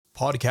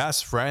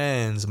Podcast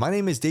friends, my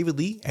name is David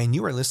Lee, and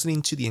you are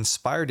listening to the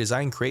Inspire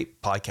Design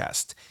Create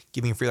podcast,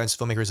 giving freelance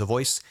filmmakers a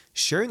voice,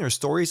 sharing their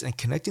stories, and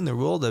connecting the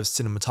world of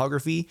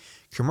cinematography,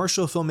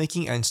 commercial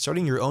filmmaking, and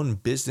starting your own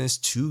business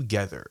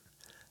together.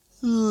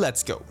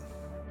 Let's go.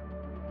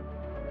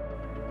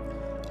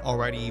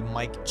 Alrighty,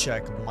 mic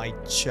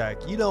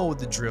check. You know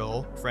the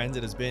drill, friends.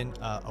 It has been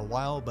a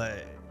while,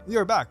 but we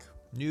are back.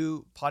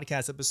 New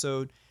podcast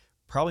episode,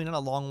 probably not a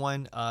long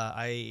one.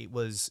 I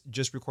was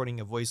just recording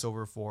a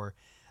voiceover for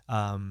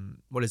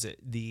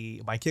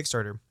my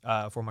Kickstarter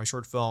for my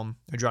short film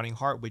A Drowning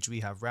Heart, which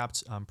we have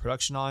wrapped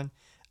production on.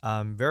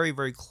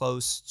 Very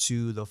close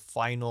to the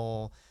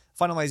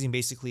finalizing.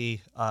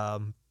 Basically,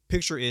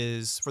 picture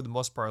is for the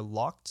most part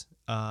locked.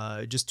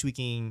 Just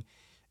tweaking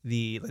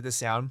the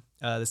sound,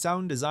 the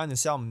sound design, the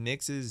sound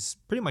mix is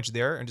pretty much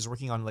there, and just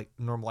working on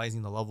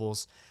normalizing the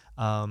levels.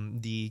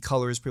 The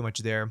color is pretty much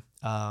there.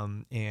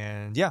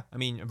 And yeah, I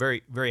mean,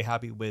 very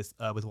happy with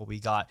what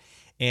we got.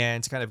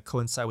 And to kind of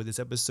coincide with this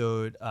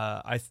episode,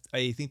 I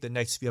think the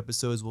next few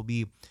episodes will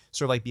be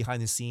sort of like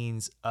behind the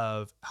scenes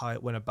of how I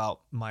went about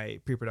my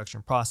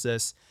pre-production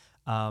process,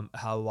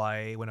 how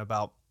I went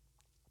about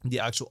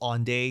the actual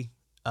on-day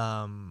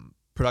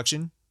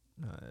production,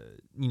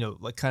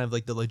 kind of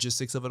like the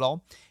logistics of it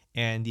all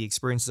and the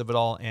experiences of it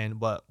all, and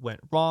what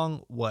went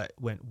wrong, what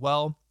went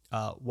well,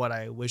 what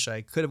I wish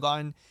I could have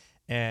gotten,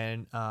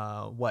 and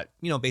what,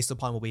 based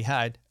upon what we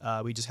had,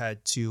 we just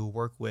had to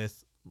work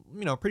with,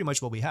 pretty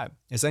much what we had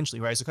essentially,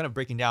 right? So kind of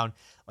breaking down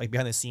like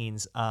behind the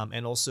scenes,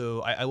 and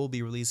also I will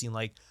be releasing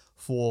like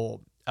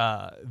full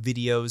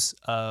videos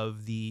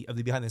of the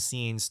behind the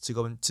scenes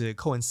to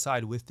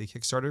coincide with the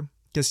Kickstarter,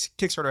 because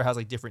Kickstarter has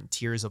like different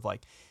tiers of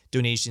like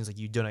donations. Like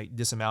you donate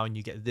this amount and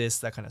you get this,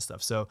 that kind of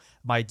stuff. So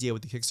my idea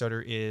with the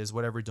Kickstarter is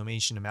whatever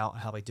donation amount,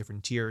 have like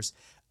different tiers.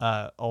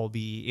 I'll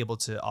be able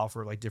to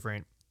offer like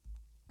different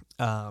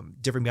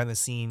behind the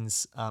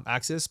scenes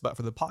access, but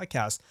for the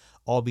podcast,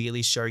 I'll be at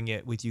least sharing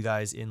it with you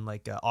guys in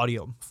like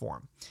audio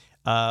form.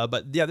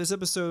 But yeah, this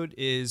episode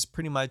is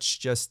pretty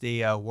much just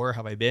a where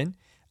have I been?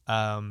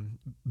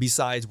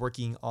 Besides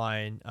working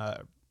on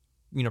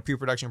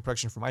pre-production and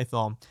production for my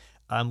film,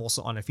 I'm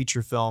also on a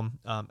feature film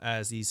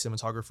as the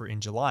cinematographer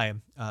in July.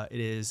 It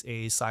is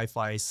a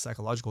sci-fi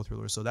psychological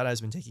thriller, so that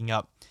has been taking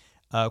up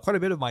quite a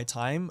bit of my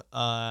time,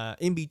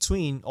 in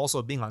between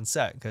also being on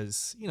set,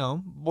 because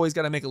boys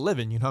got to make a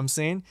living, you know what I'm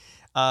saying?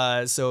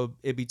 So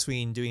in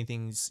between doing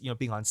things,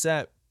 being on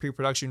set,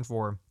 pre-production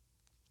for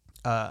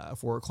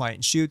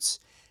client shoots,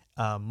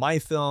 my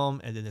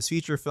film, and then this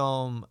feature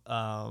film,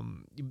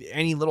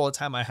 any little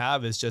time I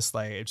have is just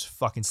like it's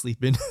fucking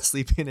sleeping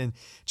and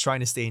trying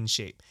to stay in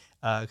shape,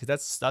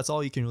 because that's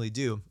all you can really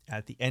do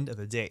at the end of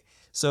the day.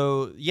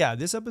 So yeah,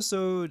 this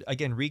episode,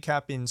 again,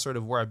 recapping sort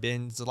of where I've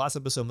been. So the last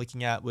episode I'm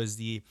looking at was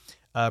the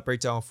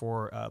breakdown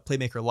for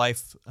Playmaker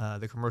Life,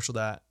 the commercial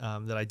that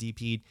I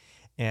DP'd,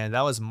 and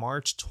that was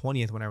March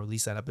 20th when I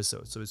released that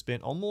episode. So it's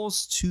been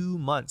almost 2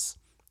 months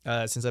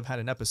since I've had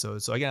an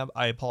episode. So again,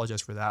 I apologize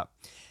for that.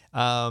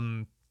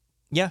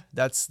 Yeah,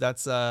 that's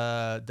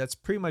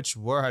pretty much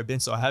where I've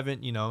been. So I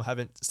haven't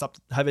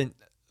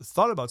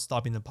thought about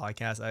stopping the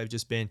podcast. I've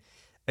just been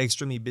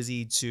extremely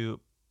busy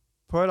to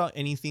put out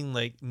anything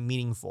like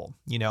meaningful,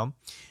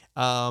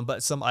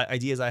 but some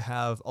ideas I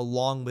have,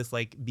 along with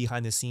like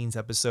behind the scenes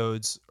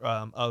episodes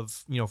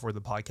of for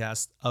the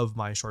podcast of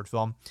my short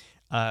film.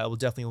 I will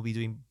definitely be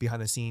doing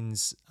behind the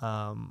scenes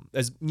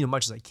as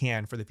much as I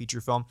can for the feature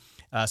film.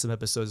 Some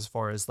episodes as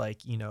far as like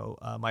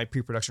my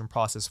pre-production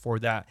process for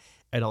that,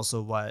 and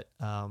also what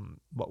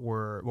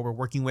we're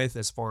working with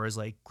as far as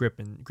like grip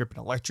and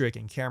electric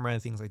and camera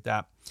and things like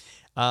that.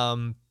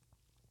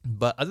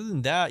 But other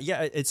than that,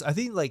 yeah, I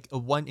think like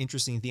one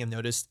interesting thing I've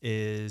noticed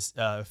is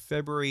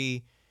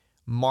February,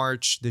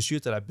 March, the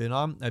shoot that I've been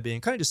on, I've been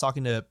kind of just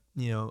talking to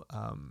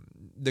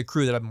the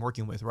crew that I've been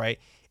working with, right?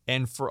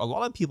 And for a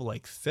lot of people,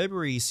 like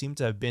February seemed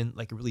to have been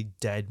like a really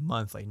dead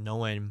month. Like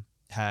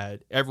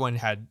everyone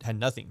had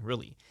nothing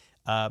really,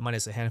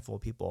 minus a handful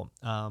of people,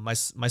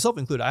 myself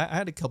included. I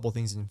had a couple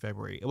things in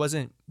February. It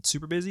wasn't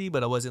super busy,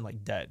 but I wasn't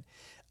like dead.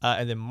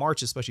 And then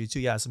March especially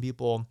too. Yeah, some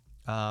people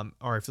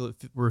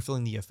we're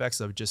feeling the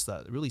effects of just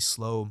a really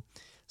slow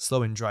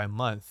and dry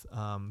month.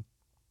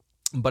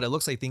 But it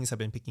looks like things have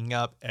been picking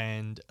up,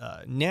 and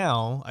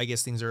now I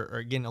guess things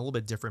are getting a little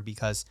bit different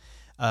because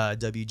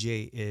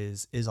WJ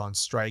is on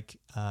strike.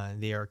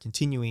 They will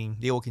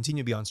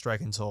continue to be on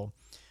strike until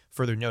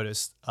further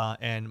notice.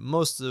 And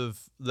most of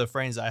the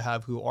friends I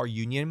have who are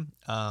union,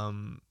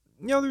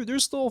 they're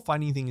still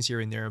finding things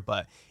here and there,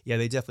 but yeah,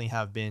 they definitely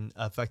have been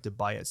affected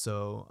by it.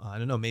 So I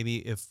don't know, maybe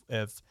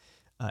if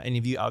any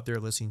of you out there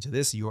listening to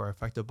this, you are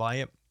affected by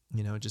it,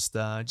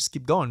 just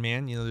keep going,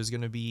 man.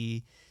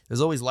 There's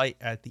always light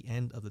at the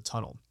end of the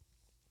tunnel.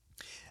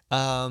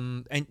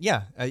 And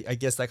yeah, I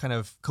guess that kind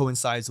of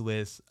coincides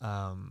with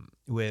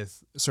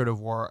sort of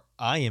where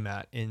I am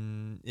at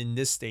in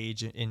this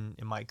stage in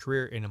my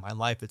career and in my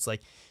life. It's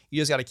like,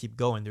 you just got to keep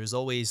going. There's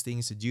always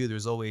things to do.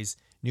 There's always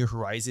new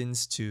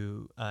horizons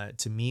to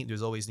meet.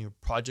 There's always new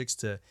projects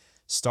to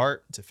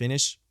start, to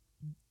finish.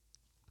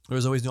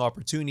 there's always new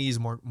opportunities,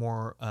 more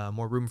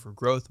room for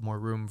growth, more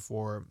room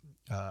for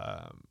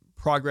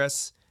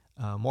progress,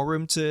 more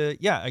room to,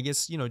 yeah, I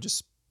guess,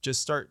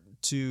 just start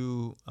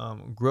to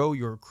grow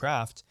your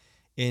craft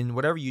in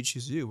whatever you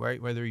choose to do,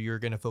 right? Whether you're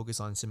going to focus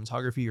on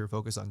cinematography or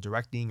focus on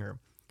directing or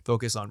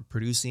focus on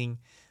producing,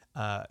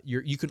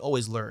 you can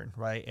always learn,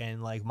 right?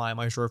 And like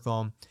my short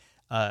film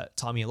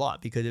taught me a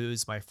lot because it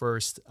was my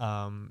first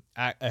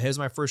it was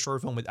my first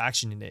short film with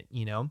action in it,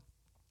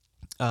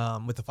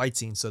 with the fight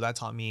scene. So that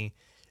taught me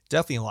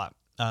definitely a lot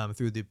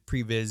through the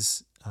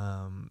previs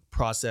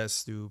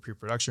process, through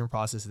pre-production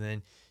process, and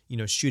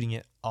then shooting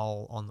it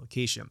all on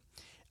location.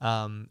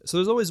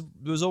 So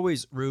there's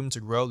always room to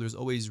grow. There's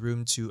always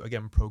room to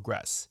again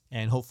progress,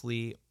 and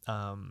hopefully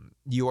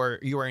you are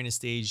in a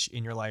stage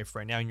in your life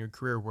right now in your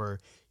career where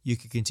you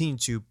can continue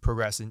to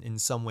progress in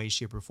some way,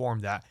 shape, or form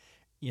that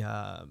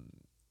um,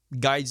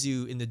 guides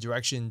you in the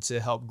direction to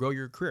help grow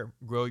your career,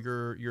 grow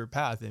your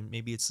path. And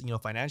maybe it's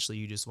financially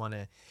you just want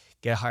to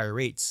get higher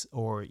rates,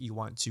 or you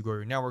want to grow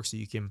your network so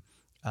you can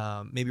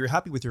maybe you're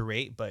happy with your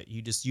rate, but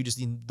you just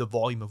need the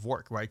volume of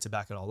work, right, to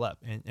back it all up.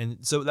 And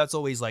so that's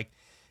always like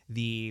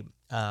the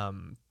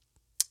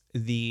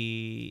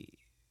the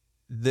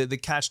the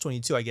catch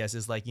 22, I guess,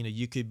 is like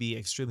you could be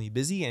extremely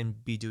busy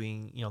and be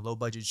doing low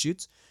budget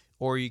shoots,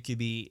 or you could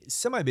be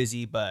semi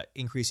busy but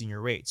increasing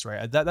your rates,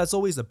 right? That's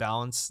always the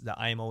balance that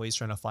I am always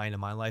trying to find in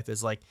my life.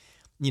 Is like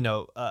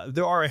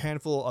there are a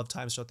handful of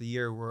times throughout the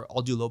year where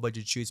I'll do low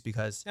budget shoots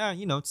because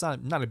it's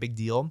not a big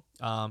deal.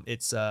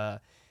 It's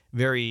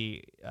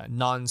very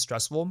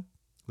non-stressful,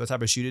 the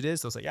type of shoot it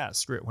is. So it's like, yeah,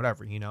 screw it,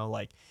 whatever,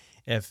 like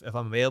if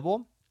I'm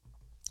available,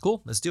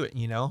 cool, let's do it,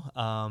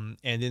 and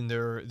then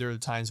there are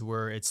times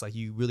where it's like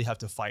you really have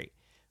to fight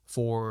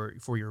for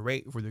your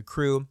rate, for the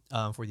crew,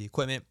 for the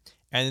equipment.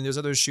 And then there's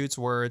other shoots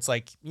where it's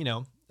like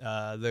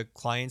the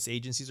clients'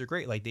 agencies are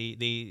great, like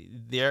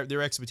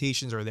their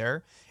expectations are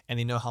there, and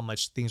they know how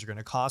much things are going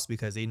to cost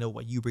because they know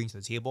what you bring to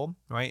the table,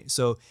 right?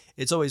 So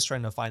it's always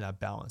trying to find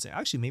that balance. And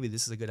actually maybe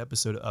this is a good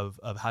episode of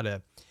how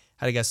to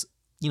guess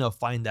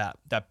find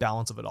that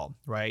balance of it all,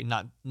 right?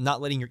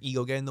 Not letting your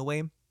ego get in the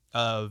way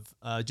of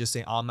just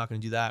saying, oh, I'm not going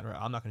to do that, or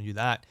I'm not going to do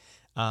that.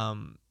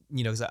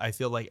 Because I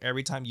feel like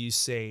every time you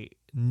say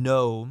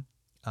no,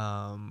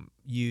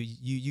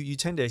 you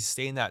tend to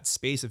stay in that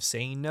space of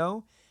saying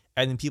no,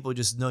 and then people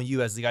just know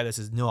you as the guy that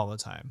says no all the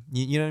time.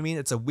 You know what I mean?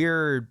 It's a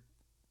weird,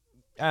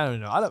 I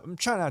don't know. I'm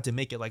trying not to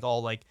make it like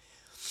all like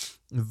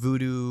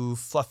voodoo,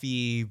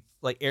 fluffy,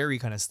 like airy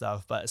kind of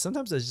stuff, but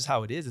sometimes that's just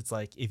how it is. It's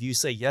like if you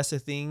say yes to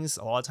things,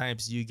 a lot of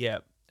times you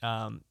get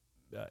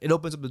it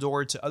opens up the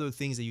door to other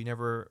things that you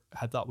never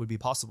had thought would be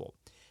possible.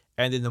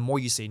 And then the more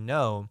you say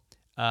no,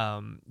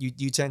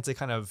 you tend to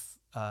kind of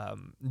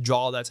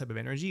draw that type of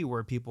energy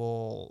where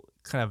people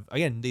kind of,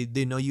 again,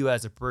 they know you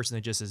as a person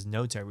that just says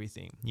no to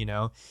everything.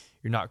 You're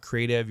not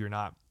creative, you're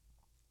not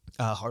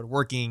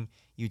hardworking,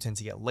 you tend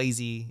to get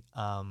lazy.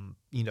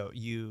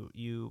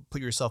 You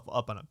put yourself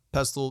up on a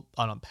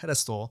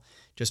pedestal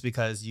just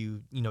because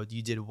you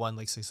did one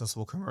like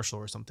successful commercial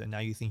or something. Now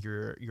you think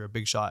you're a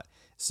big shot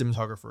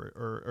cinematographer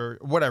or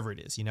whatever it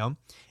is,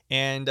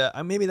 and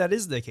maybe that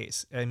is the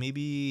case, and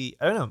maybe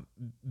I don't know,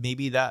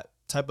 maybe that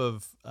type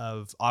of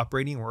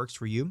operating works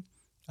for you.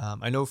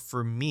 I know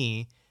for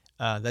me,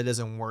 that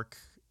doesn't work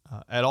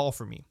at all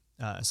for me.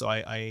 So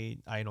I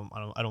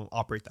don't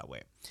operate that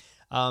way.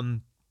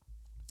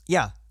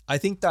 Yeah, I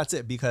think that's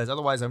it, because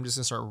otherwise I'm just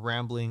gonna start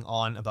rambling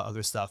on about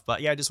other stuff.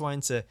 But yeah, I just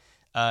wanted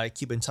to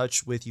keep in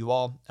touch with you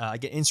all.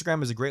 Again,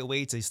 Instagram is a great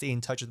way to stay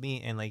in touch with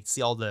me and like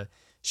see all the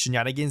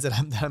shenanigans that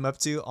I'm up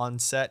to on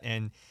set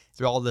and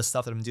through all the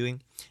stuff that I'm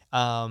doing.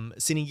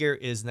 Cine Gear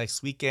is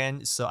next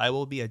weekend, so I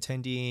will be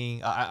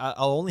attending.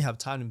 I'll only have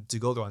time to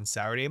go there on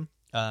Saturday.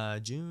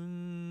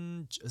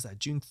 June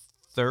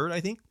 3rd, I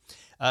think.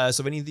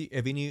 So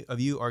if any of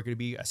you are going to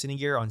be at Cine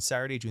Gear on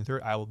Saturday, June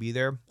 3rd, I will be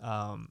there.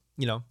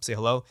 Say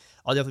hello.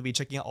 I'll definitely be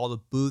checking out all the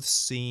booths,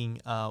 seeing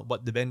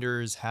what the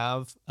vendors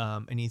have,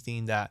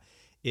 anything that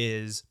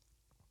is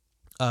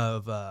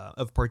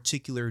of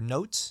particular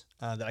note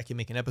that I can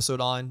make an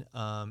episode on.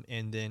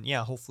 And then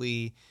yeah,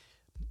 hopefully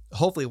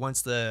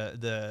once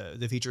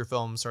the feature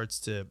film starts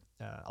to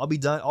I'll be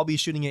done. I'll be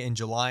shooting it in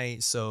July,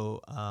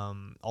 so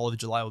all of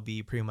July will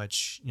be pretty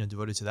much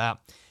devoted to that.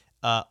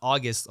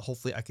 August,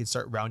 hopefully I can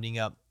start rounding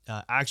up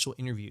actual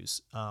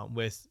interviews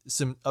with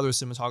some other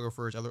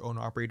cinematographers, other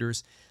owner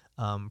operators,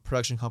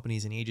 production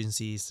companies and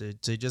agencies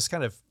to just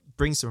kind of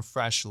bring some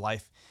fresh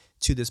life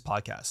to this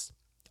podcast.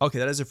 Okay,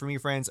 that is it for me,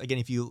 friends. Again,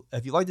 if you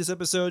like this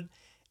episode,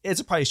 it's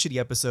a probably shitty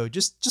episode.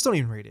 Just don't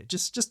even rate it.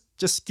 Just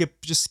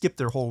skip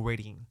their whole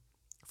rating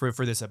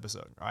for this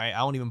episode. All right,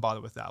 I won't even bother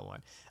with that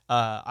one.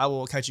 I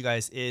will catch you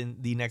guys in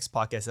the next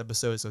podcast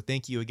episode. So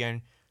thank you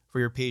again for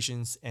your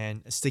patience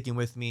and sticking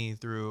with me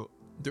through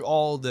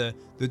all the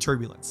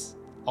turbulence.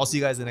 I'll see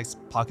you guys in the next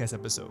podcast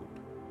episode.